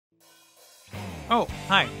Oh,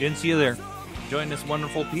 hi, didn't see you there. Enjoying this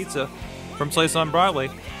wonderful pizza from Slice on Broadway,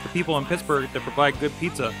 the people in Pittsburgh that provide good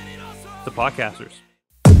pizza to podcasters.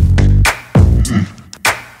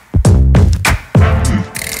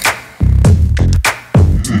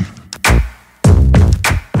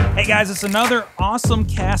 Hey guys, it's another awesome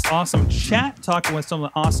cast, awesome chat, talking with some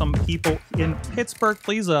of the awesome people in Pittsburgh.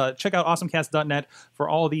 Please check out awesomecast.net for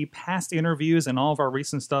all the past interviews and all of our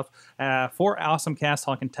recent stuff for Awesomecast,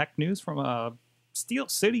 talking tech news from Steel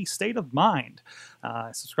City State of Mind.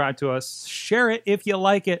 Subscribe to us, share it if you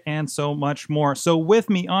like it, and so much more. So with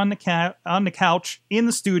me on the couch in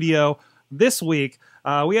the studio this week,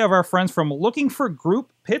 we have our friends from Looking for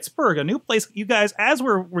Group Pittsburgh, a new place. You guys, as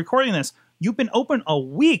we're recording this, you've been open a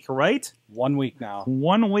week, right? 1 week now.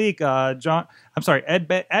 1 week.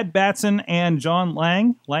 Ed Batson and John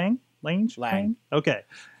Lange. Lange. Okay.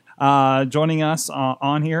 Joining us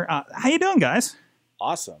on here. How you doing, guys?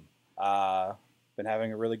 Awesome. Been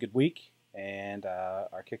having a really good week, and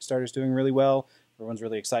our Kickstarter's doing really well. Everyone's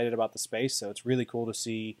really excited about the space, so it's really cool to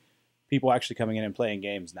see people actually coming in and playing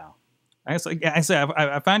games now. I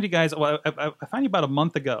found you guys. Well, I found you about a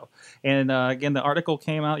month ago, and again, the article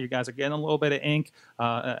came out. You guys are getting a little bit of ink,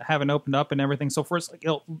 haven't opened up and everything. So first,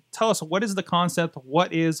 tell us, what is the concept?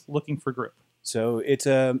 What is Looking for Group? So it's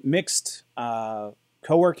a mixed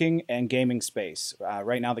co-working and gaming space.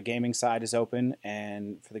 Right now, the gaming side is open,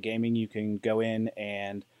 and for the gaming, you can go in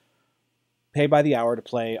and pay by the hour to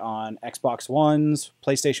play on Xbox Ones,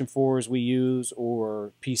 PlayStation 4s we use,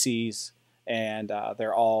 or PCs, and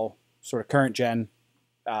they're all sort of current gen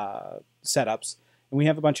setups. And we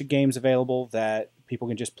have a bunch of games available that people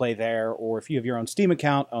can just play there, or if you have your own Steam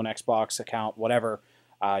account, own Xbox account, whatever,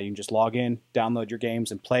 you can just log in, download your games,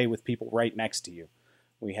 and play with people right next to you.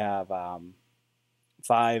 We have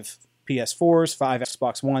 5 PS4s, 5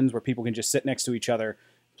 Xbox Ones, where people can just sit next to each other,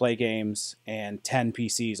 play games, and 10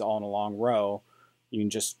 PCs all in a long row. You can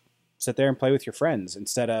just sit there and play with your friends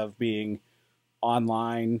instead of being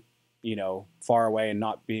online, far away and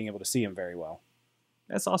not being able to see them very well.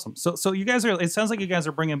 That's awesome. So you guys are, it sounds like you guys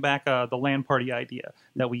are bringing back the LAN party idea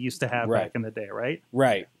that we used to have back in the day, right?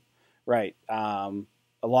 Right. A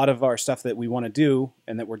lot of our stuff that we want to do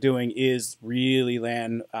and that we're doing is really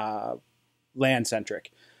LAN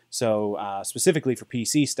centric. So specifically for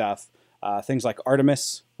PC stuff, things like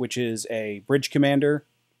Artemis, which is a bridge commander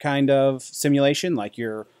kind of simulation, like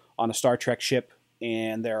you're on a Star Trek ship,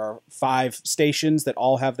 and there are 5 stations that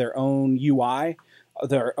all have their own UI,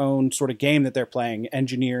 their own sort of game that they're playing,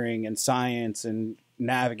 engineering and science and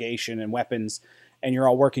navigation and weapons, and you're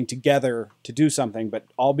all working together to do something, but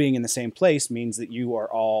all being in the same place means that you are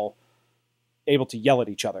all able to yell at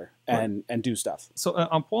each other and do stuff. So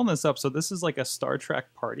I'm pulling this up. So this is like a Star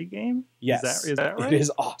Trek party game? Yes. Is that right? It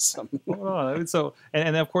is awesome. So,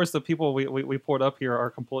 and of course the people we pulled up here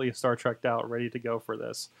are completely Star Trekked out, ready to go for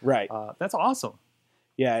this. Right. That's awesome.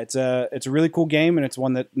 Yeah, it's a really cool game, and it's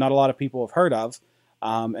one that not a lot of people have heard of,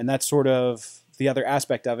 and that's sort of the other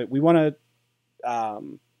aspect of it. We want to,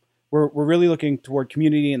 we're really looking toward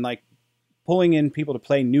community and like pulling in people to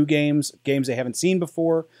play new games they haven't seen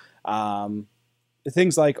before,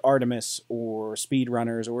 things like Artemis or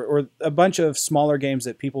Speedrunners or a bunch of smaller games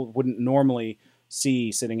that people wouldn't normally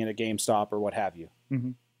see sitting in a GameStop or what have you.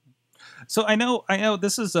 Mm-hmm. So I know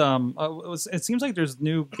this is it seems like there's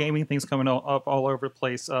new gaming things coming up all over the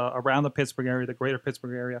place around the Pittsburgh area, the greater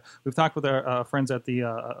Pittsburgh area. We've talked with our friends at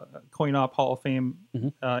the Coin-Op Hall of Fame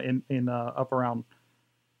in up around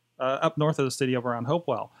up north of the city, up around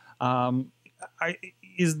Hopewell. Did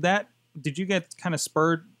you get kind of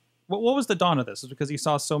spurred? What was the dawn of this? Is it because you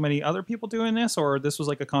saw so many other people doing this, or this was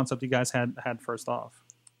like a concept you guys had first off?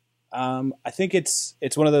 I think it's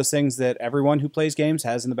one of those things that everyone who plays games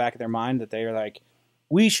has in the back of their mind, that they are like,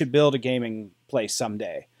 we should build a gaming place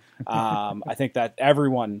someday. I think that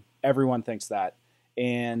everyone thinks that.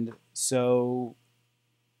 And so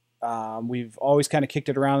we've always kind of kicked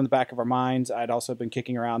it around in the back of our minds. I'd also been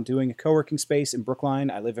kicking around doing a co-working space in Brookline.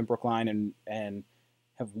 I live in Brookline and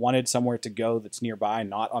have wanted somewhere to go that's nearby,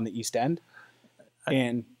 not on the East End.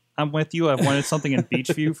 And I'm with you. I've wanted something in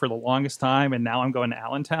Beachview for the longest time, and now I'm going to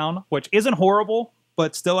Allentown, which isn't horrible,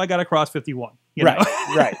 but still I got to cross 51.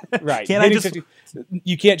 Right.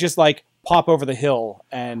 You can't just like pop over the hill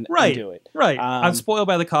and do it. Right. I'm spoiled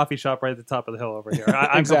by the coffee shop right at the top of the hill over here.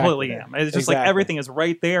 I completely am. It's just like everything is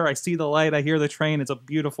right there. I see the light. I hear the train. It's a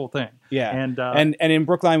beautiful thing. Yeah. And in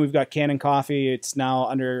Brookline, we've got Cannon Coffee. It's now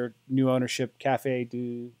under new ownership, Cafe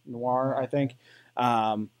du Noir, I think.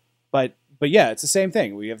 But yeah, it's the same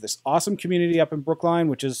thing. We have this awesome community up in Brookline,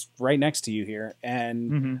 which is right next to you here.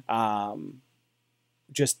 And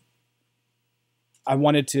I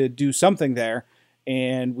wanted to do something there.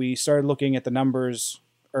 And we started looking at the numbers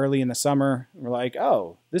early in the summer. We're like,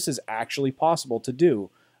 oh, this is actually possible to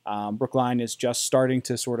do. Brookline is just starting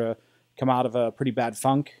to sort of come out of a pretty bad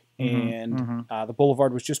funk. And the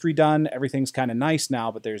boulevard was just redone. Everything's kind of nice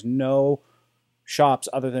now, but there's no shops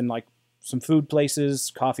other than like some food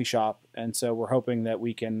places, coffee shop. And so we're hoping that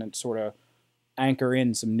we can sort of anchor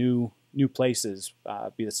in some new places,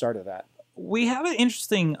 be the start of that. We have an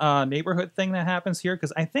interesting neighborhood thing that happens here,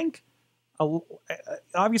 because I think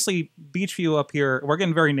obviously Beachview up here, we're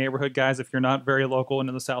getting very neighborhood guys if you're not very local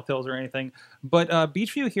into the South Hills or anything, but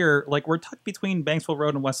Beachview here, like, we're tucked between Banksville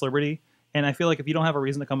Road and West Liberty, and I feel like if you don't have a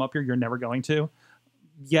reason to come up here, you're never going to.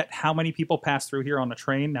 Yet how many people pass through here on a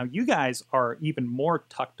train? Now you guys are even more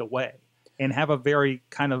tucked away and have a very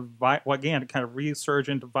kind of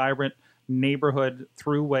resurgent, vibrant neighborhood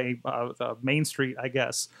throughway, Main Street, I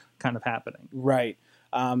guess, kind of happening. Right.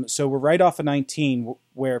 So we're right off of 19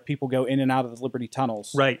 where people go in and out of the Liberty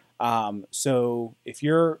tunnels. Right. So if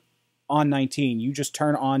you're on 19, you just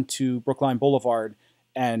turn on to Brookline Boulevard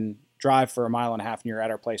and drive for 1.5 miles and you're at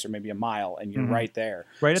our place, or maybe a mile, and you're right there.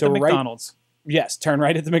 Right at the McDonald's. Yes, turn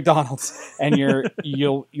right at the McDonald's and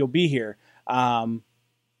you'll be here.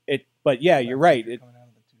 But yeah, you're right.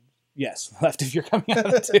 Yes, left if you're coming out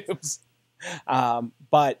of the tubes.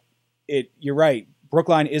 But you're right.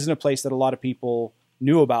 Brookline isn't a place that a lot of people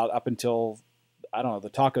knew about up until, I don't know, the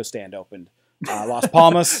taco stand opened. Las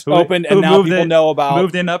Palmas opened, and now people know about.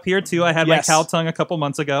 Moved in up here too. I had my cow tongue a couple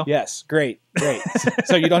months ago. Yes, great.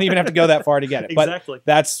 So you don't even have to go that far to get it. Exactly. But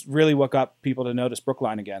that's really what got people to notice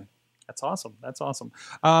Brookline again. That's awesome. That's awesome.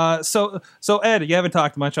 So Ed, you haven't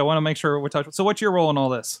talked much. I want to make sure we're talking. So what's your role in all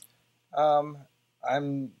this? I'm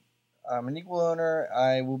an equal owner.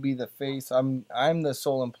 I will be the face. I'm the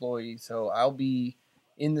sole employee, so I'll be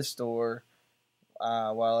in the store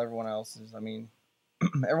while everyone else is. I mean,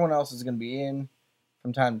 everyone else is going to be in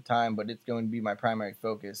from time to time, but it's going to be my primary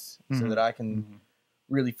focus, so that I can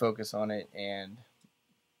really focus on it and,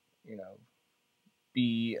 you know,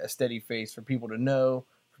 be a steady face for people to know,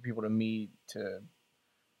 for people to meet. That's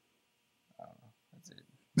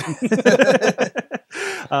it.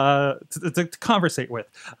 To conversate with,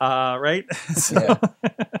 right? So,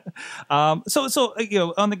 so you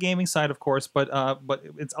know, on the gaming side, of course, but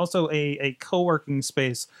it's also a co-working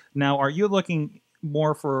space. Now, are you looking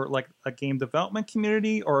more for like a game development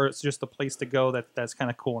community, or it's just a place to go that's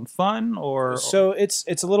kind of cool and fun? Or so it's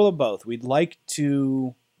a little of both. We'd like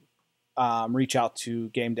to reach out to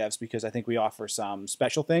game devs because I think we offer some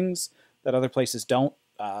special things that other places don't,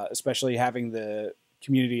 especially having the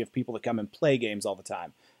community of people that come and play games all the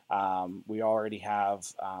time. We already have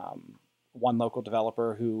one local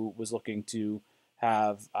developer who was looking to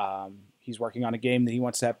have, he's working on a game that he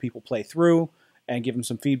wants to have people play through and give him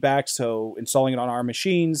some feedback. So installing it on our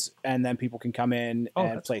machines, and then people can come in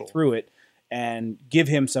and play through it and give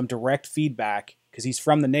him some direct feedback, because he's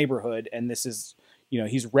from the neighborhood, and this is, you know,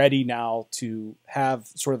 he's ready now to have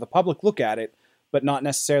sort of the public look at it, but not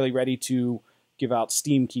necessarily ready to give out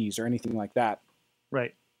Steam keys or anything like that.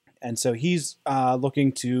 Right. And so he's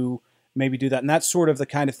looking to maybe do that. And that's sort of the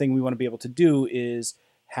kind of thing we want to be able to do, is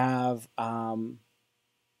have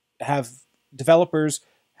developers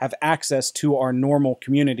have access to our normal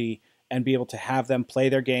community and be able to have them play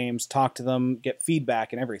their games, talk to them, get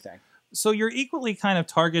feedback and everything. So you're equally kind of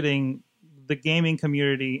targeting the gaming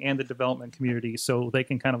community and the development community so they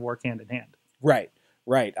can kind of work hand in hand. Right.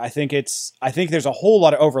 I think there's a whole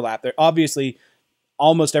lot of overlap there. Obviously,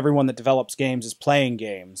 almost everyone that develops games is playing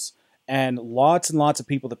games, and lots of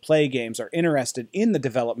people that play games are interested in the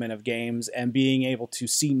development of games and being able to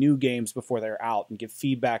see new games before they're out and give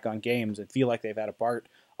feedback on games and feel like they've had a part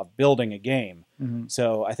of building a game.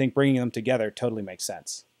 So I think bringing them together totally makes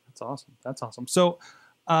sense. That's awesome. So,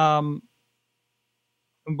 but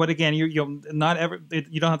again, you don't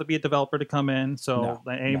have to be a developer to come in. So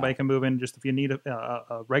anybody can move in, just if you need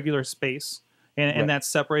a regular space. And that's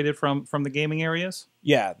separated from the gaming areas?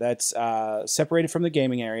 Yeah, that's separated from the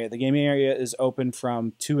gaming area. The gaming area is open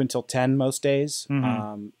from 2 until 10 most days.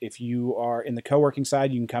 If you are in the co-working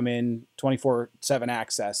side, you can come in 24/7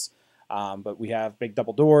 access. But we have big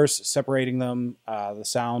double doors separating them. The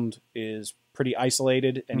sound is pretty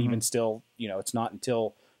isolated, and even still, you know, it's not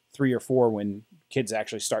until 3 or 4 when kids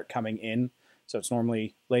actually start coming in. So it's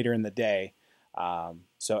normally later in the day.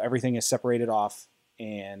 So everything is separated off,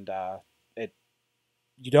 and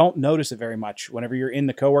you don't notice it very much. Whenever you're in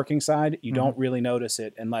the co-working side, you don't really notice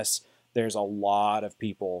it unless there's a lot of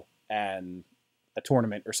people and a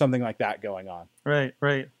tournament or something like that going on. Right.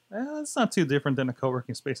 It's not too different than a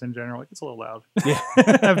co-working space in general. It gets a little loud. Yeah.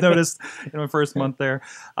 I've noticed in my first month there.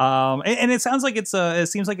 And it sounds like it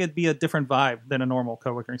seems like it'd be a different vibe than a normal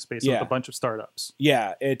co-working space with a bunch of startups.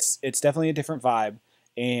 Yeah, it's definitely a different vibe.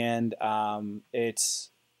 And it's,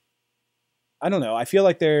 I don't know, I feel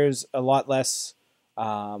like there's a lot less,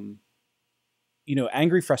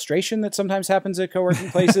 angry frustration that sometimes happens at co-working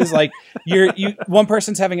places. Like one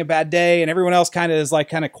person's having a bad day and everyone else kind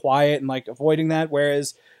of quiet and like avoiding that.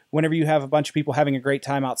 Whereas whenever you have a bunch of people having a great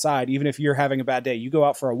time outside, even if you're having a bad day, you go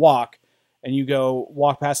out for a walk and you go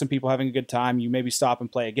walk past some people having a good time. You maybe stop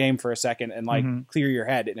and play a game for a second and clear your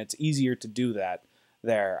head. And it's easier to do that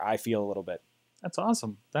there, I feel, a little bit. That's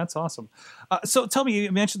awesome. That's awesome. So tell me,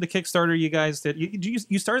 you mentioned the Kickstarter you guys did.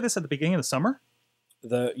 You started this at the beginning of the summer?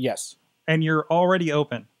 Yes. And you're already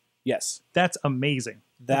open. Yes. That's amazing.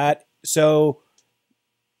 That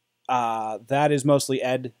is mostly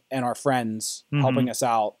Ed and our friends helping us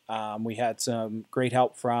out. We had some great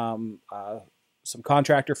help from some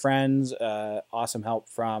contractor friends, awesome help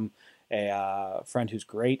from a friend who's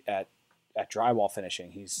great at drywall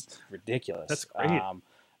finishing. He's ridiculous. That's great.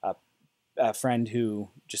 A friend who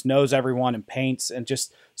just knows everyone and paints, and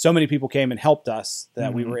just so many people came and helped us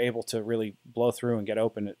that we were able to really blow through and get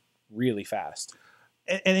open really fast.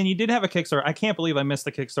 And then you did have a Kickstarter. I can't believe I missed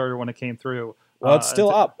the Kickstarter when it came through. Well, it's still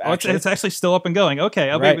up. Actually. It's actually still up and going. Okay,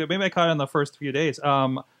 Right. maybe I caught it in the first few days.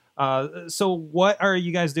 So what are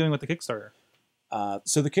you guys doing with the Kickstarter?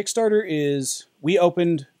 So the Kickstarter is, we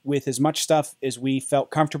opened with as much stuff as we felt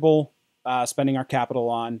comfortable spending our capital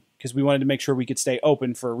on, because we wanted to make sure we could stay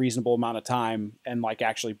open for a reasonable amount of time and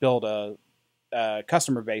actually build a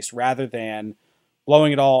customer base, rather than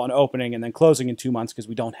blowing it all on opening and then closing in 2 months because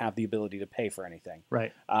we don't have the ability to pay for anything.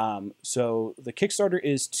 Right. So the Kickstarter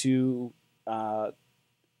is to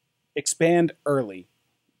expand early,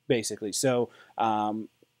 basically. So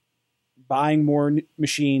buying more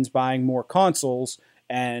machines, buying more consoles,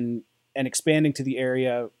 and expanding to the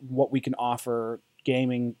area what we can offer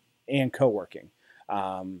gaming and co-working.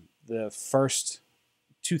 The first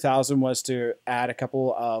 2,000 was to add a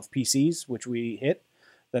couple of PCs, which we hit.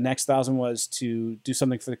 The next 1,000 was to do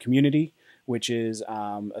something for the community, which is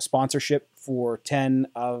a sponsorship for 10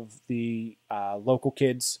 of the local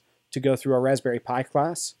kids to go through our Raspberry Pi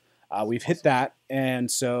class. We've hit that, and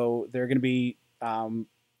so there are going to be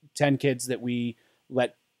 10 kids that we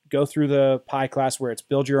let go through the Pi class, where it's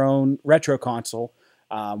build your own retro console,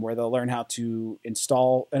 where they'll learn how to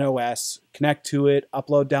install an OS, connect to it,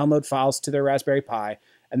 upload, download files to their Raspberry Pi,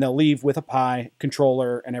 and they'll leave with a Pi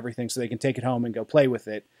controller and everything so they can take it home and go play with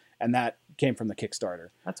it. And that came from the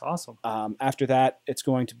Kickstarter. That's awesome. After that, it's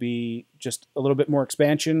going to be just a little bit more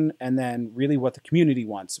expansion, and then really what the community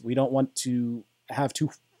wants. We don't want to have too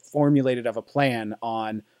formulated of a plan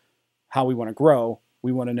on how we want to grow.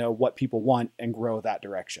 We want to know what people want and grow that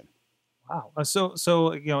direction. Wow. So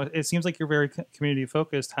it seems like you're very community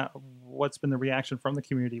focused. What's been the reaction from the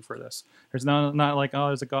community for this? There's not like, oh,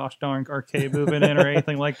 there's a gosh darn arcade moving in or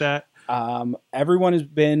anything like that. Everyone has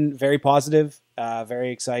been very positive,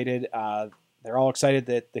 very excited. They're all excited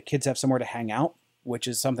that the kids have somewhere to hang out, which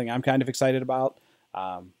is something I'm kind of excited about.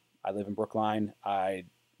 I live in Brookline. I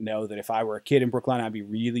know that if I were a kid in Brookline, I'd be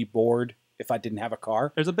really bored if I didn't have a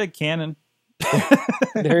car. There's a big cannon.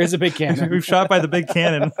 There is a big cannon. We've shot by the big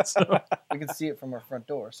cannon. So. We can see it from our front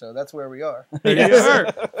door, so that's where we are. There you are.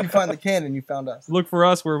 If you find the cannon, you found us. Look for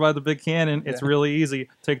us. We're by the big cannon. It's really easy.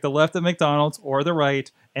 Take the left at McDonald's or the right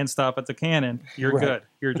and stop at the cannon. You're good.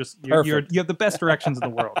 You're you have the best directions in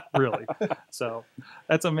the world, really. So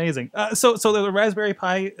that's amazing. So the Raspberry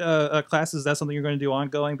Pi classes, that's something you're going to do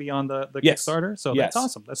ongoing beyond the Kickstarter? So that's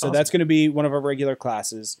awesome. That's going to be one of our regular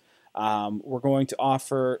classes. We're going to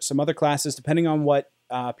offer some other classes depending on what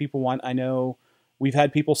people want. I know we've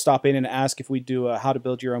had people stop in and ask if we do a how to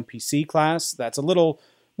build your own PC class. That's a little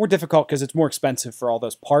more difficult because it's more expensive for all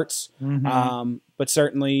those parts. But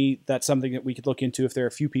certainly that's something that we could look into if there are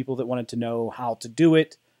a few people that wanted to know how to do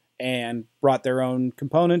it and brought their own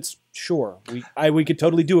components. Sure, we could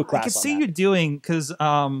totally do a class. I could see you doing, because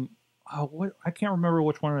I can't remember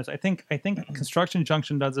which one it is. I think Construction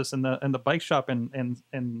Junction does this, and the bike shop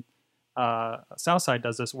in Southside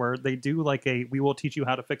does this, where they do like we will teach you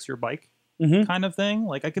how to fix your bike kind of thing.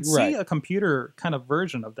 Like I could see a computer kind of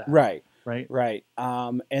version of that. Right.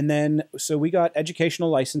 And then so we got educational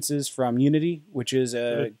licenses from Unity, which is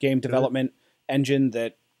a game development engine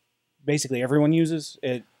that basically everyone uses.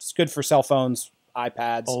 It's good for cell phones,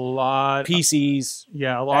 iPads, a lot PCs,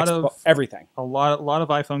 a lot of everything. A lot of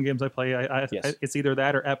iPhone games I play. It's either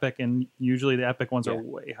that or Epic, and usually the Epic ones are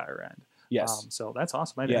way higher end. Yes. So that's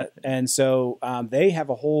awesome. And so they have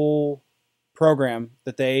a whole program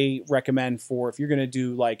that they recommend for if you're going to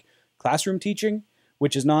do like classroom teaching,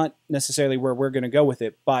 which is not necessarily where we're going to go with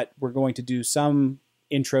it, but we're going to do some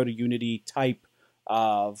intro to Unity type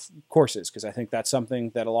of courses, because I think that's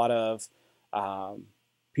something that a lot of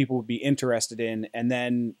people would be interested in. And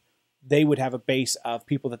then they would have a base of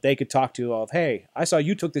people that they could talk to of, hey, I saw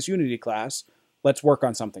you took this Unity class. Let's work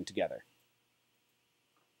on something together.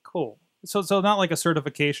 Cool. So not like a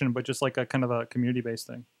certification, but just like a kind of a community-based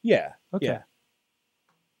thing. Yeah. Okay. Yeah.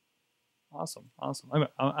 Awesome.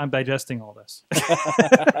 I'm digesting all this.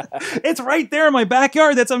 It's right there in my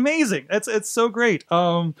backyard. That's amazing. It's so great.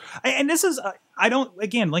 And this is I don't,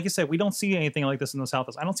 again, like you said, we don't see anything like this in the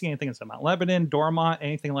Southwest. I don't see anything in Mount Lebanon, Dormont,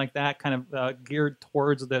 anything like that kind of geared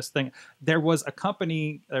towards this thing. There was a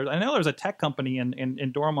company, I know there's a tech company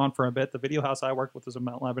in Dormont for a bit. The video house I worked with was in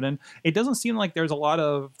Mount Lebanon. It doesn't seem like there's a lot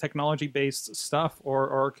of technology-based stuff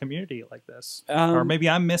or community like this. Or maybe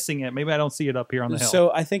I'm missing it. Maybe I don't see it up here on the hill.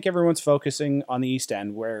 So I think everyone's focusing on the East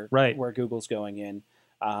End where right. where Google's going in.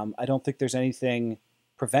 I don't think there's anything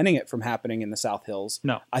preventing it from happening in the South Hills.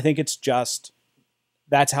 No. I think it's just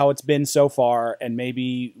that's how it's been so far, and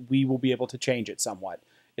maybe we will be able to change it somewhat,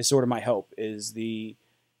 is sort of my hope. Is the,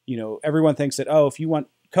 everyone thinks that, oh, if you want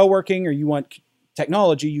co-working or you want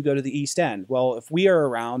technology, you go to the East End. Well, if we are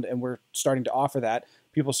around and we're starting to offer that,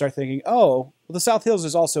 people start thinking, oh, well, the South Hills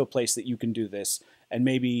is also a place that you can do this, and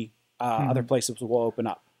maybe other places will open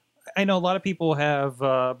up. I know a lot of people have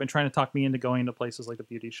been trying to talk me into going to places like the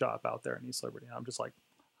Beauty Shop out there in East Liberty. I'm just like,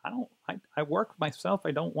 I work myself. I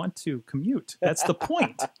don't want to commute. That's the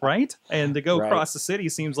point, right? And to go across the city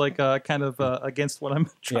seems like kind of against what I'm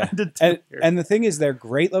trying to do. And the thing is, they're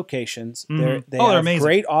great locations. Mm-hmm. They have amazing.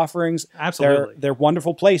 Great offerings. Absolutely. They're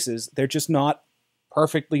wonderful places. They're just not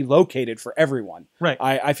perfectly located for everyone. Right.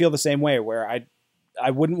 I feel the same way, where I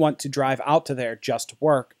wouldn't want to drive out to there just to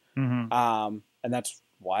work. Mm-hmm. And that's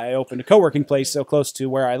why I opened a co-working place so close to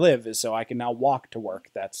where I live, is so I can now walk to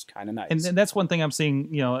work. That's kind of nice. And that's one thing I'm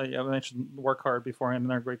seeing, I mentioned Work Hard before, and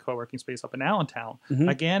another great co-working space up in Allentown. Mm-hmm.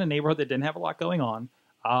 Again, a neighborhood that didn't have a lot going on,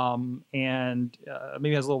 and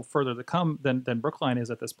maybe has a little further to come than Brookline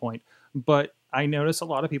is at this point. But I notice a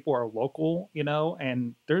lot of people are local,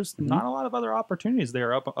 and there's not a lot of other opportunities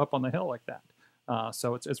there up on the hill like that.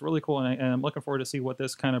 So it's really cool, and I'm looking forward to see what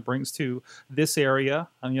this kind of brings to this area.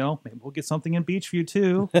 Maybe we'll get something in Beachview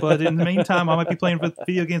too. But in the meantime, I might be playing with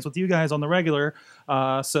video games with you guys on the regular.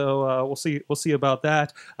 So we'll see about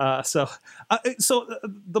that. So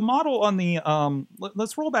the model on the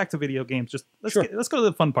let's roll back to video games. Let's go to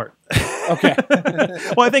the fun part. Okay.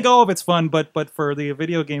 Well, I think all of it's fun, but for the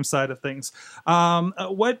video game side of things,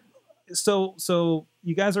 So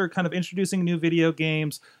you guys are kind of introducing new video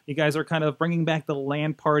games. You guys are kind of bringing back the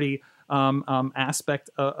LAN party aspect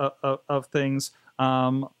of things.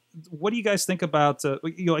 What do you guys think about?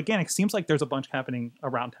 Again, it seems like there's a bunch happening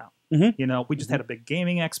around town. Mm-hmm. We just had a big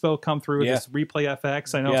gaming expo come through. This Replay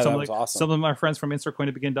FX. I know some of my friends from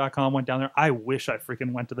InsertCoinToBegin.com went down there. I wish I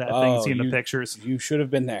freaking went to that thing and seen the pictures. You should have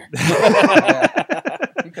been there.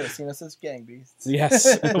 You could have seen us as gang beasts.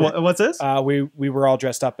 Yes. What's this? We were all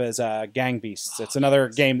dressed up as gang beasts. It's another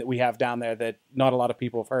game that we have down there that not a lot of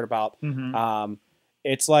people have heard about. Mm-hmm.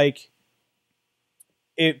 It's like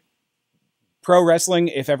pro wrestling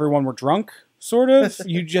if everyone were drunk, sort of.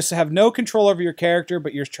 You just have no control over your character,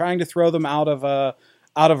 but you're trying to throw them out of a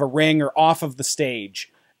ring or off of the stage,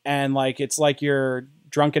 and it's like you're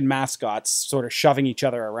drunken mascots sort of shoving each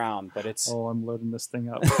other around, but it's... Oh, I'm loading this thing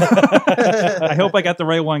up. I hope I got the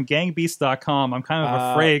right one. Gangbeast.com. I'm kind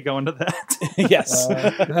of afraid going to that. Yes.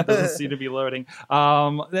 It doesn't seem to be loading.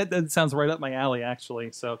 That sounds right up my alley,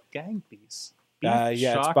 actually. So, Gang Beast.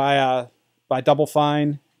 It's by Double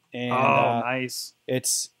Fine. And, nice.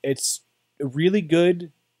 It's a really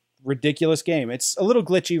good, ridiculous game. It's a little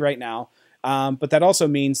glitchy right now, but that also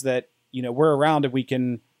means that, we're around and we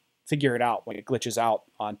can figure it out when it glitches out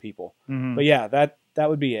on people. Mm-hmm. But yeah, that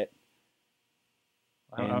would be it.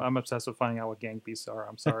 I'm obsessed with finding out what gang beasts are.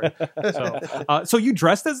 I'm sorry. So you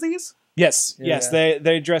dressed as these? Yes.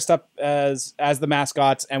 They dressed up as the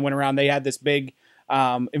mascots and went around. They had this big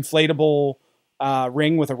inflatable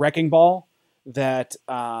ring with a wrecking ball that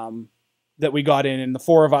we got in, and the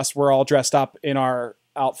four of us were all dressed up in our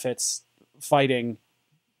outfits, fighting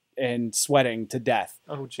and sweating to death.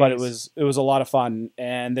 Oh, geez. But it was a lot of fun,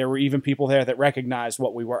 and there were even people there that recognized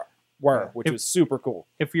what we were, which was super cool.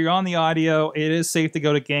 If you're on the audio, it is safe to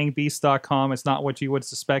go to gangbeast.com. It's not what you would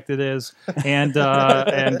suspect it is, and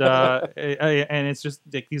it's just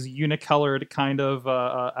like these unicolored kind of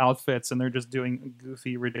outfits, and they're just doing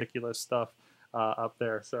goofy, ridiculous stuff. up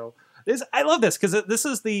there. So I love this because this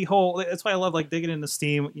is the whole. That's why I love like digging into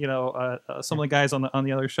Steam. You know, some of the guys on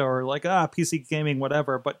the other show are like, PC gaming,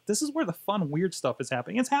 whatever. But this is where the fun, weird stuff is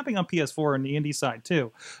happening. It's happening on PS4 and the indie side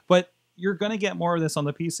too. But you're going to get more of this on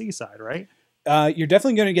the PC side, right? You're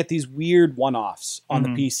definitely going to get these weird one-offs on the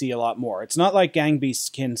PC a lot more. It's not like Gang Beasts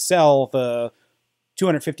can sell the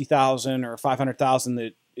 250,000 or 500,000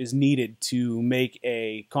 that is needed to make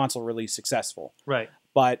a console release successful. Right.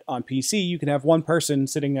 But on PC, you can have one person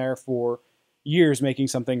sitting there for years making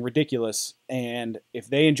something ridiculous, and if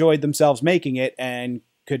they enjoyed themselves making it and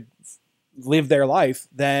could live their life,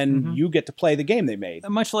 then you get to play the game they made.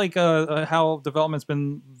 Much like how development's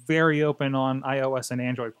been very open on iOS and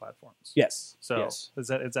Android platforms. Yes. So yes.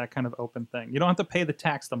 it's that kind of open thing. You don't have to pay the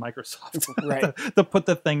tax to Microsoft right. to put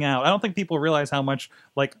the thing out. I don't think people realize how much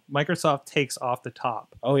like Microsoft takes off the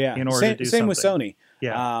top. Oh yeah. In order to do same something. with Sony.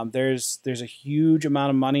 Yeah. There's a huge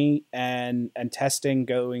amount of money and testing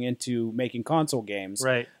going into making console games.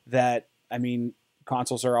 Right. That, I mean,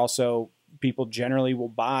 consoles are also, people generally will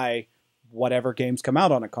buy whatever games come out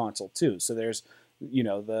on a console too. So there's, you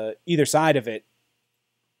know, the either side of it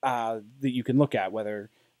that you can look at, whether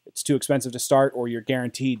it's too expensive to start or you're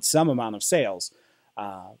guaranteed some amount of sales.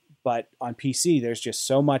 But on PC, there's just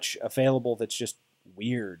so much available that's just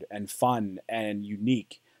weird and fun and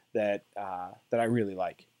unique that I really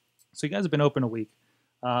like. So you guys have been open a week.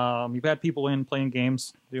 You've had people in playing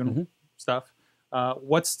games, doing stuff.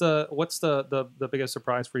 What's the biggest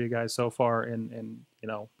surprise for you guys so far in you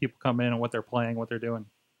know, people come in and what they're playing, what they're doing?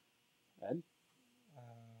 Ed?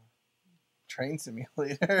 Train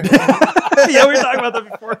Simulator. Yeah, we were talking about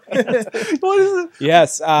that before. What is it?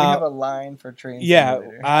 Yes. We have a line for Train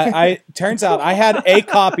Simulator. I turns out I had a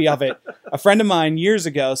copy of it. A friend of mine years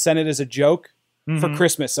ago sent it as a joke for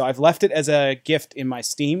Christmas, so I've left it as a gift in my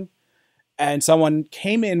Steam. And someone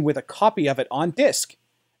came in with a copy of it on disc.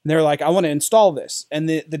 And they're like, I want to install this. And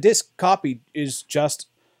the disc copy is just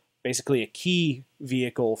basically a key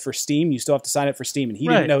vehicle for Steam. You still have to sign up for Steam. And he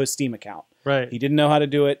didn't know his Steam account. Right. He didn't know how to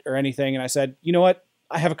do it or anything. And I said, you know what?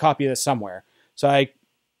 I have a copy of this somewhere. So I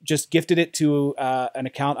just gifted it to an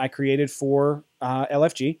account I created for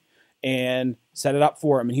LFG and set it up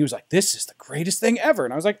for him. And he was like, this is the greatest thing ever.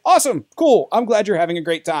 And I was like, awesome, cool. I'm glad you're having a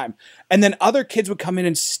great time. And then other kids would come in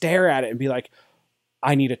and stare at it and be like,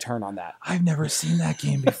 I need a turn on that. I've never seen that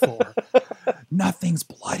game before. Nothing's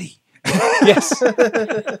bloody. Yes.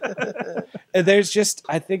 There's just,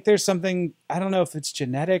 I think there's something, I don't know if it's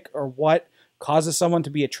genetic or what causes someone to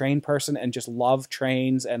be a train person and just love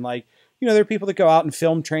trains. And like, you know, there are people that go out and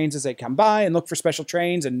film trains as they come by and look for special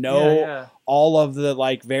trains and know all of the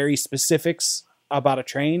like very specifics about a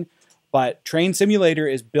train. But Train Simulator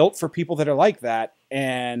is built for people that are like that.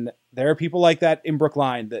 And there are people like that in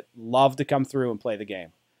Brookline that love to come through and play the game.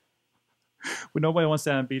 When nobody wants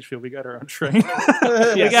that on Beachfield, we got our own train.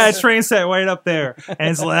 We got a train set right up there, and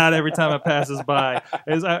it's loud every time it passes by.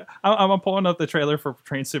 I'm pulling up the trailer for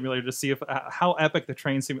Train Simulator to see if how epic the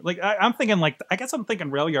train simulator. Like I'm thinking, like I guess I'm thinking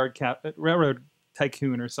Railroad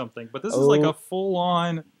Tycoon or something. But this is like a full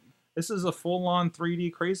on. This is a full on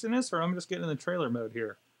 3D craziness, or I'm just getting in the trailer mode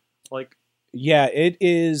here. Like, yeah, it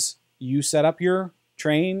is. You set up your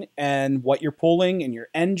train and what you're pulling and your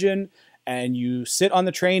engine. And you sit on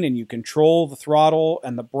the train and you control the throttle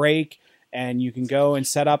and the brake, and you can go and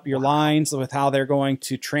set up your lines with how they're going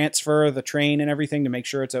to transfer the train and everything to make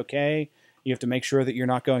sure it's okay. You have to make sure that you're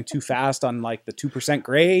not going too fast on like the 2%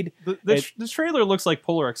 grade. The trailer looks like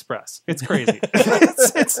Polar Express. It's crazy.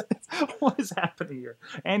 it's what is happening here?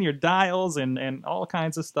 And your dials and all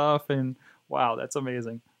kinds of stuff. And wow, that's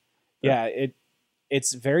amazing. Yeah,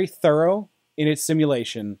 it's very thorough in its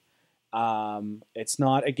simulation. It's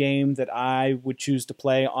not a game that I would choose to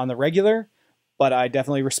play on the regular, but I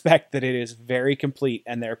definitely respect that it is very complete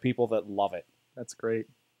and there are people that love it. That's great.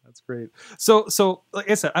 That's great. So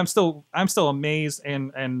like I said, I'm still amazed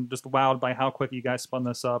and just wowed by how quick you guys spun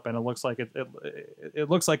this up, and it looks like it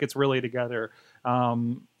looks like it's really together.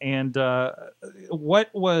 What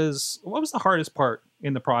was the hardest part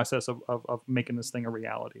in the process of making this thing a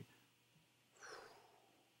reality?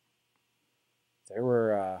 There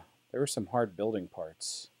were some hard building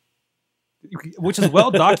parts, which is well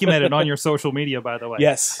documented on your social media, by the way.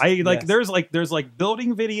 Yes, there's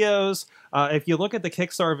building videos. If you look at the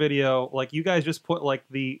Kickstarter video, like you guys just put like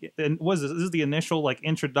this is the initial like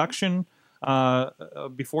introduction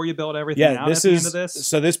before you build everything out at the end of this.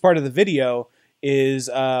 So this part of the video is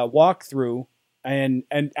walkthrough and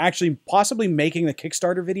actually possibly making the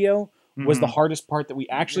Kickstarter video was the hardest part that we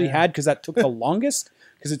actually had, because that took the longest.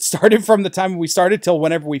 Because it started from the time we started till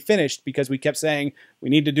whenever we finished, because we kept saying we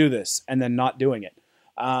need to do this and then not doing it.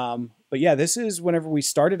 But yeah, this is whenever we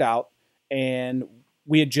started out, and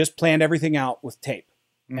we had just planned everything out with tape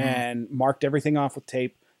and marked everything off with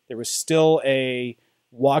tape. There was still a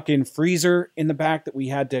walk-in freezer in the back that we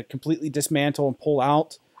had to completely dismantle and pull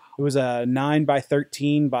out. It was a 9 by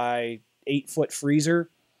 13 by 8-foot freezer.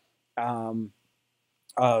 You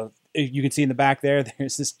can see in the back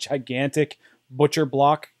there's this gigantic butcher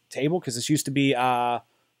block table, because this used to be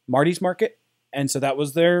Marty's Market, and so that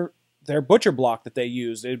was their butcher block that they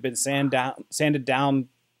used. It had been sanded down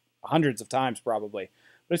hundreds of times probably,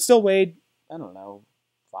 but it still weighed, I don't know,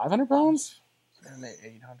 500 pounds?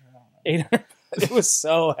 800. 800. It was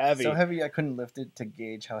so heavy. So heavy I couldn't lift it to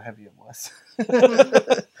gauge how heavy it was.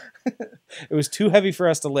 It was too heavy for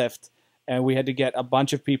us to lift, and we had to get a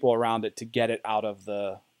bunch of people around it to get it out of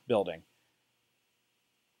the building.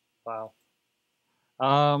 Wow.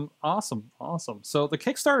 Awesome. So the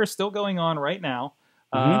Kickstarter is still going on right now.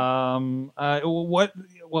 Wait,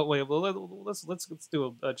 let's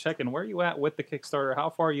do a check-in. Where are you at with the Kickstarter? How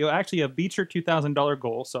far are you? Actually, you have beat your $2,000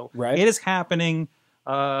 goal, so right. It is happening.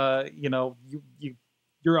 You're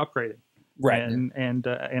upgrading, right,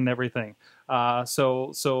 and everything.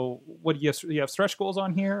 So what do you have stretch goals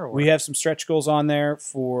on here? Or? We have some stretch goals on there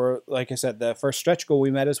for, like I said, the first stretch goal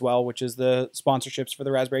we met as well, which is the sponsorships for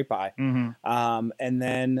the Raspberry Pi. And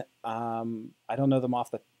then I don't know them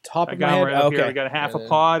off the top of my head. Right up here. We got half a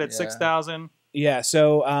pod at 6,000. Yeah.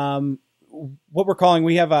 So what we're calling,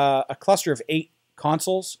 we have a cluster of 8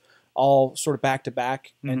 consoles, all sort of back to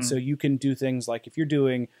back, and so you can do things like if you're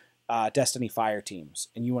doing Destiny fire teams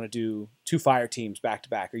and you want to do 2 fire teams back to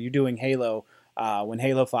back, or you're doing Halo, when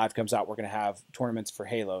Halo 5 comes out, we're going to have tournaments for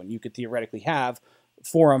Halo, and you could theoretically have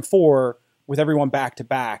 4-on-4 with everyone back to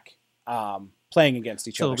back playing against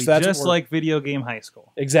each other. So it'll be just like Video Game High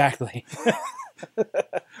School. Exactly.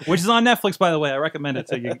 Which is on Netflix, by the way. I recommend it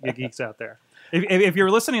to you geeks out there. If you're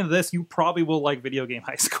listening to this, you probably will like Video Game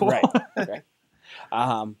High School. Right.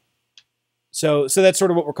 So that's sort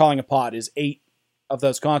of what we're calling a pod, is 8 of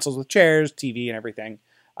those consoles with chairs, TV, and everything.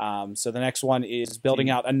 So the next one is building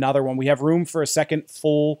out another one. We have room for a second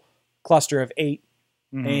full cluster of 8.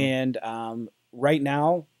 And right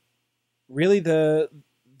now, really the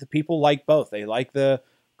people like both. They like the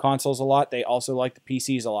consoles a lot. They also like the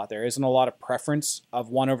PCs a lot. There isn't a lot of preference of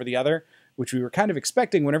one over the other, which we were kind of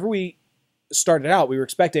expecting. Whenever we started out, we were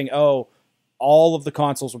expecting, all of the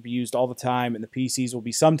consoles will be used all the time, and the PCs will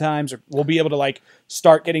be sometimes, or we'll be able to like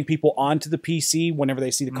start getting people onto the PC whenever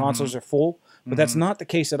they see the consoles are full. But that's not the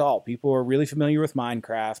case at all. People are really familiar with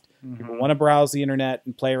Minecraft. People want to browse the internet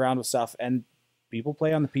and play around with stuff, and people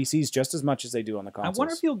play on the PCs just as much as they do on the consoles. I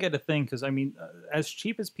wonder if you'll get a thing, because I mean, as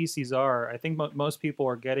cheap as PCs are, I think most people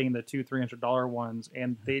are getting the $200-$300 ones,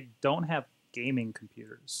 and they don't have gaming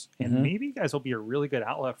computers. And maybe you guys will be a really good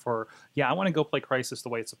outlet for, I want to go play Crysis the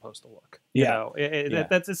way it's supposed to look.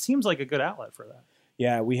 It seems like a good outlet for that.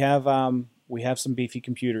 Yeah, we have some beefy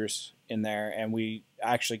computers in there, and we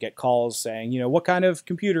actually get calls saying, what kind of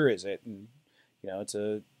computer is it? And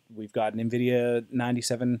we've got an NVIDIA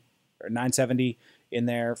 97 or 970 in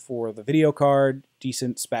there for the video card,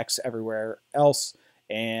 decent specs everywhere else.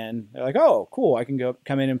 And they're like, oh, cool, I can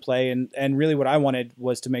come in and play. And really what I wanted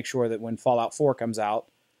was to make sure that when Fallout 4 comes out,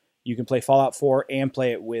 you can play Fallout 4 and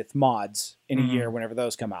play it with mods in a year whenever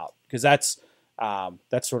those come out. Because that's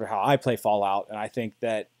sort of how I play Fallout. And I think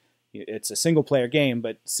that it's a single-player game,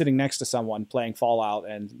 but sitting next to someone playing Fallout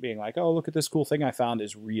and being like, oh, look at this cool thing I found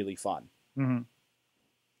is really fun.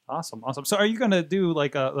 Awesome. So are you going to do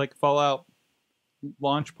like a Fallout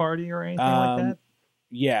launch party or anything like that?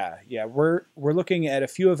 Yeah. We're looking at a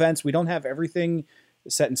few events. We don't have everything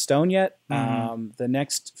set in stone yet. The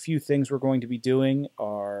next few things we're going to be doing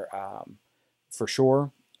are, for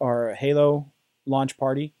sure, our Halo launch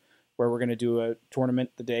party, where we're going to do a tournament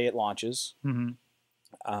the day it launches.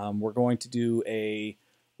 We're going to do a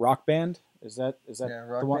rock band. Is that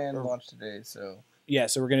rock band launched today? So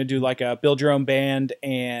we're going to do like a build your own band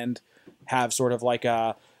and have sort of like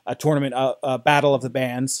a tournament, a battle of the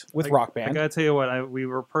bands with Rock Band. I gotta tell you what, we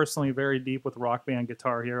were personally very deep with Rock Band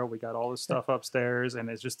Guitar Hero. We got all this stuff upstairs, and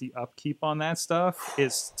it's just the upkeep on that stuff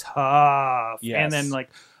is tough. Yes. And then like,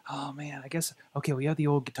 oh man, I guess, okay, we have the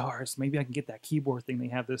old guitars. Maybe I can get that keyboard thing they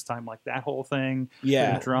have this time, like that whole thing.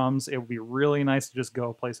 Yeah. The drums. It would be really nice to just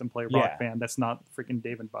go play Rock Band. That's not freaking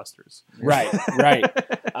Dave and Buster's. Right.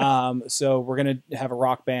 So we're going to have a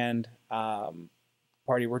Rock Band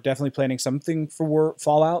party. We're definitely planning something for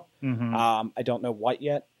Fallout. I don't know what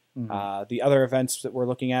yet. The other events that we're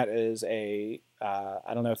looking at is I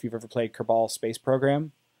don't know if you've ever played Kerbal Space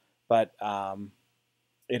Program, but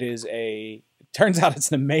it turns out it's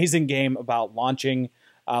an amazing game about launching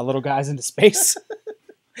little guys into space.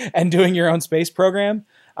 and doing your own space program.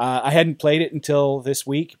 I hadn't played it until this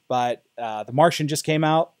week, but The Martian just came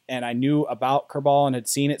out, and I knew about Kerbal and had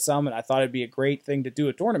seen it some, and I thought it'd be a great thing to do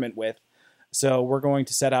a tournament with. So we're going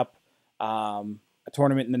to set up a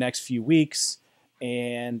tournament in the next few weeks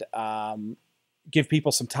and give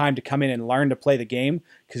people some time to come in and learn to play the game,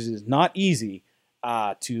 because it is not easy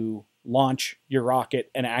to launch your rocket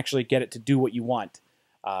and actually get it to do what you want.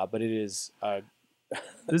 But it is...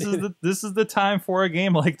 This is the time for a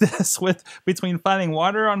game like this, with between finding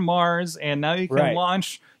water on Mars and now you can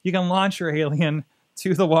launch your alien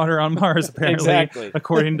to the water on Mars, apparently. Exactly.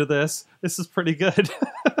 According to this is pretty good.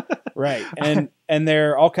 Right. And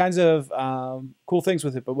there are all kinds of cool things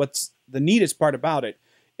with it, but what's the neatest part about it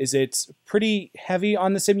is it's pretty heavy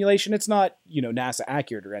on the simulation. It's not, NASA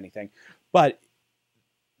accurate or anything, but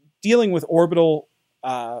dealing with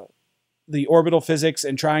the orbital physics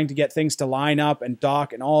and trying to get things to line up and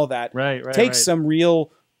dock and all of that takes some real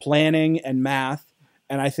planning and math.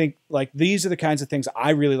 And I think these are the kinds of things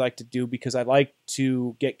I really like to do, because I like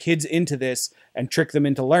to get kids into this and trick them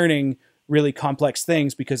into learning really complex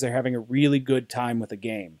things because they're having a really good time with a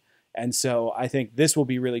game. And so I think this will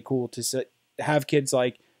be really cool to have kids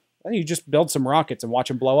you just build some rockets and watch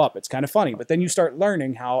them blow up. It's kind of funny, but then you start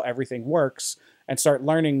learning how everything works and start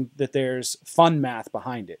learning that there's fun math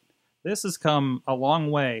behind it. This has come a long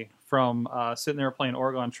way from sitting there playing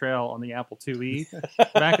Oregon Trail on the Apple IIe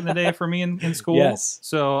back in the day for me in school. Yes.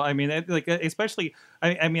 So I mean, especially,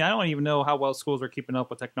 I mean, I don't even know how well schools are keeping up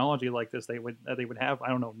with technology like this. They would have, I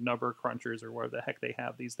don't know, number crunchers or whatever the heck they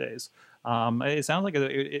have these days. It sounds like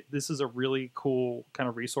this is a really cool kind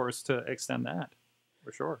of resource to extend that,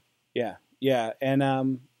 for sure. Yeah,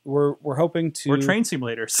 and we're hoping to... We're train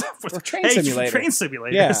simulators. Train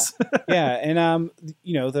simulators. Yeah, and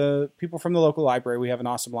the people from the local library, we have an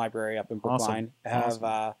awesome library up in Brookline, have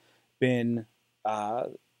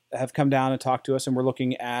come down and talked to us, and we're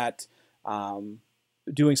looking at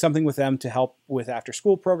doing something with them to help with after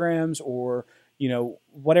school programs, or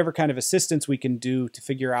whatever kind of assistance we can do to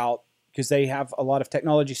figure out, because they have a lot of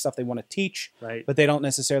technology stuff they want to teach, but they don't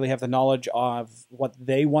necessarily have the knowledge of what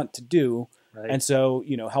they want to do. Right. And so,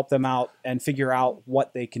 help them out and figure out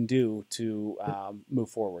what they can do to move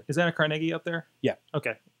forward. Is that a Carnegie up there? Yeah.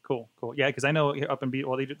 Okay, cool. Yeah, because I know up in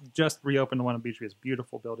they just reopened the one in Beach View. It's a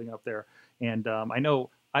beautiful building up there. And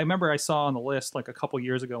I remember I saw on the list a couple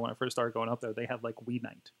years ago when I first started going up there, they had Wii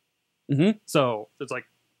Night. Mm-hmm. So it's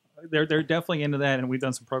they're definitely into that, and we've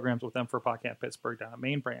done some programs with them for Podcast Pittsburgh down at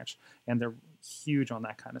Main Branch, and they're huge on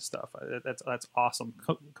that kind of stuff. That's awesome,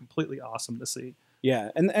 completely awesome to see.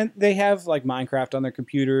 Yeah, and they have Minecraft on their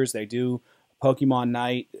computers. They do Pokemon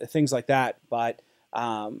Night, things like that. But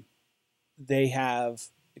they have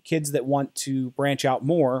kids that want to branch out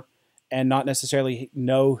more and not necessarily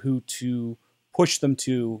know who to push them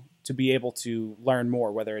to be able to learn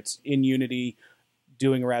more, whether it's in Unity,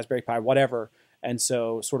 doing a Raspberry Pi, whatever. And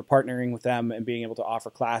so sort of partnering with them and being able to offer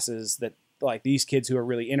classes that these kids who are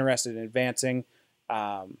really interested in advancing,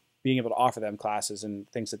 being able to offer them classes and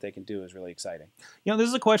things that they can do is really exciting. This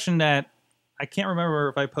is a question that I can't remember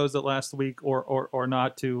if I posed it last week or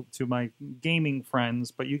not to my gaming friends,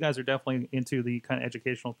 but you guys are definitely into the kind of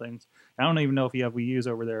educational things. I don't even know if you have Wii U's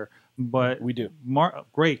over there, but we do.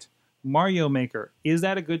 Great. Mario Maker, is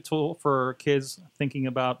that a good tool for kids thinking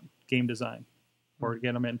about game design or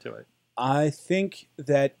get them into it? I think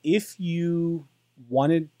that if you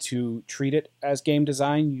wanted to treat it as game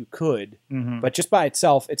design, you could, but just by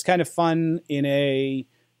itself, it's kind of fun in a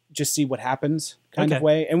just see what happens kind of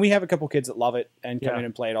way. And we have a couple kids that love it and come in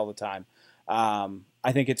and play it all the time.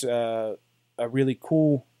 I think it's a really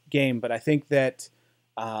cool game, but I think that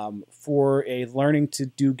for a learning to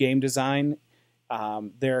do game design,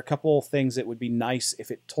 there are a couple things that would be nice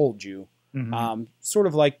if it told you, sort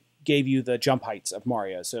of gave you the jump heights of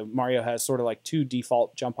Mario. So Mario has sort of two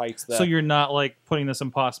default jump heights. So you're not putting this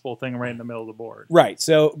impossible thing right in the middle of the board. Right.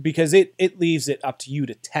 So because it leaves it up to you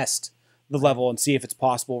to test the level and see if it's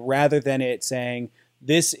possible, rather than it saying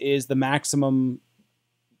this is the maximum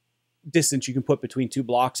distance you can put between two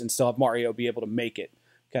blocks and still have Mario be able to make it,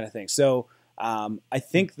 kind of thing. So I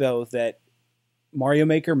think though that Mario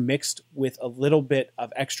Maker mixed with a little bit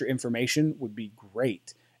of extra information would be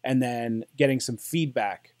great. And then getting some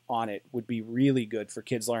feedback on it would be really good for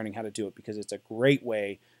kids learning how to do it, because it's a great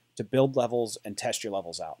way to build levels and test your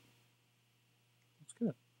levels out. It's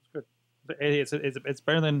good. It's good. It's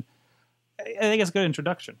better than, I think it's a good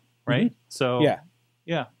introduction, right? Mm-hmm. So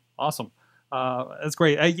yeah, awesome. It's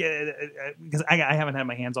great. Because I haven't had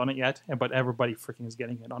my hands on it yet, but everybody freaking is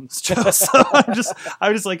getting it on this show. So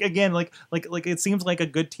I'm just like, again, like it seems like a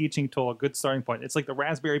good teaching tool, a good starting point. It's like the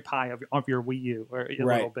Raspberry Pi of your Wii U, or a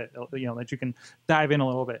little bit, that you can dive in a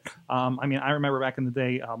little bit. I mean, I remember back in the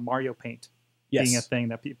day, Mario Paint. Yes. Being a thing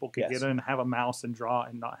that people could get in and have a mouse and draw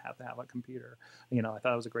and not have to have a computer. I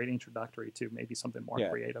thought it was a great introductory to maybe something more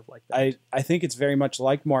creative like that. I think it's very much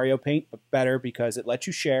like Mario Paint, but better because it lets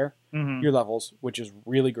you share your levels, which is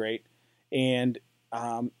really great. And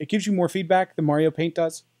it gives you more feedback than Mario Paint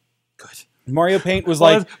does. Good. Mario Paint was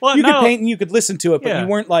you could paint and you could listen to it, but you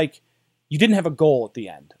weren't you didn't have a goal at the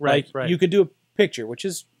end. Right. You could do a picture, which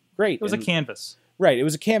is great. It was a canvas. Right, it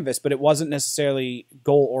was a canvas, but it wasn't necessarily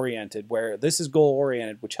goal-oriented, where this is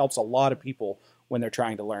goal-oriented, which helps a lot of people when they're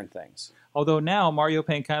trying to learn things. Although now Mario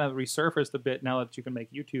Paint kind of resurfaced a bit now that you can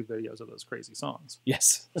make YouTube videos of those crazy songs.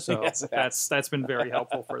 Yes. So that's been very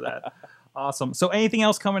helpful for that. Awesome. So anything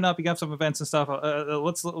else coming up? You got some events and stuff.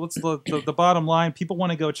 Let's the bottom line. People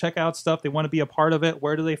want to go check out stuff. They want to be a part of it.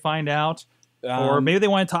 Where do they find out? Or maybe they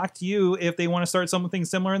want to talk to you if they want to start something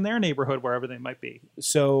similar in their neighborhood, wherever they might be.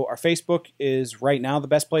 So our Facebook is right now the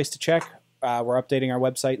best place to check. We're updating our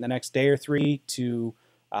website in the next day or 3 to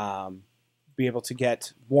be able to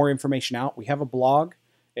get more information out. We have a blog.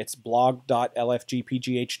 It's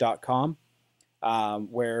blog.lfgpgh.com,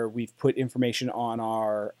 where we've put information on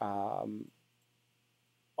our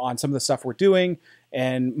on some of the stuff we're doing,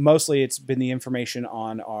 and mostly it's been the information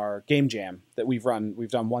on our game jam that we've run.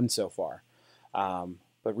 We've done one so far.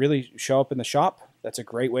 But really show up in the shop. That's a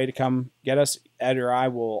great way to come get us. Ed or I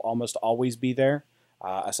will almost always be there,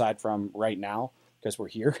 aside from right now, because we're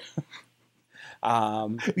here.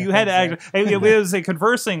 You had to actually, it was a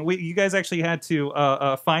conversing. You guys actually had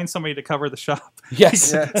to find somebody to cover the shop.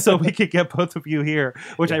 Yes. So we could get both of you here,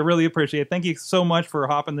 which I really appreciate. Thank you so much for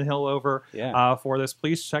hopping the hill over for this.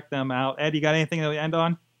 Please check them out. Ed, you got anything to end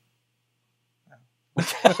on?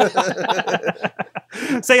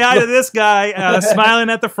 Say hi to this guy smiling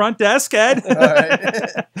at the front desk, Ed.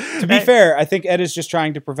 To be fair, I think Ed is just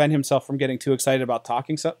trying to prevent himself from getting too excited about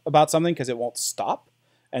talking about something because it won't stop,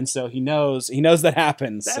 and so he knows that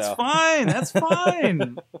happens. That's fine. That's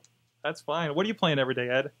fine. That's fine. What are you playing every day,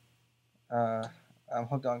 Ed? I'm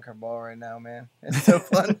hooked on Kerbal right now, man. It's so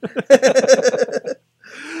fun.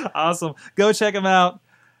 Awesome. Go check him out.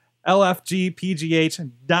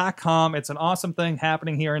 lfgpgh.com. It's an awesome thing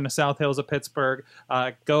happening here in the South Hills of Pittsburgh.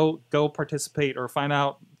 Go participate or find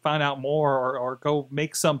out more or go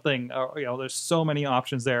make something. There's so many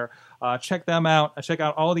options there. Check them out. Check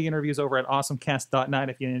out all the interviews over at awesomecast.net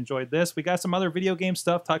if you enjoyed this. We got some other video game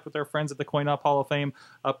stuff. Talked with our friends at the Coin Op Hall of Fame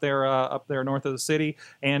up there north of the city,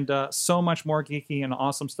 and so much more geeky and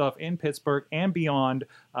awesome stuff in Pittsburgh and beyond.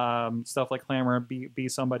 Stuff like Clamor, be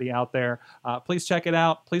somebody out there. Please check it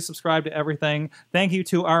out. Please subscribe to everything. Thank you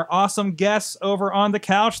to our awesome guests over on the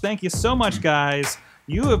couch. Thank you so much, guys.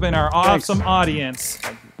 You have been our awesome audience.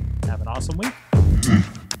 Have an awesome week.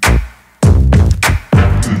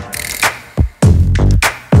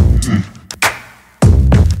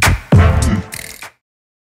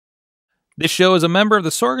 This show is a member of the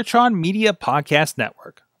Sorgatron Media Podcast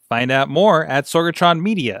Network. Find out more at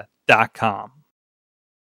sorgatronmedia.com.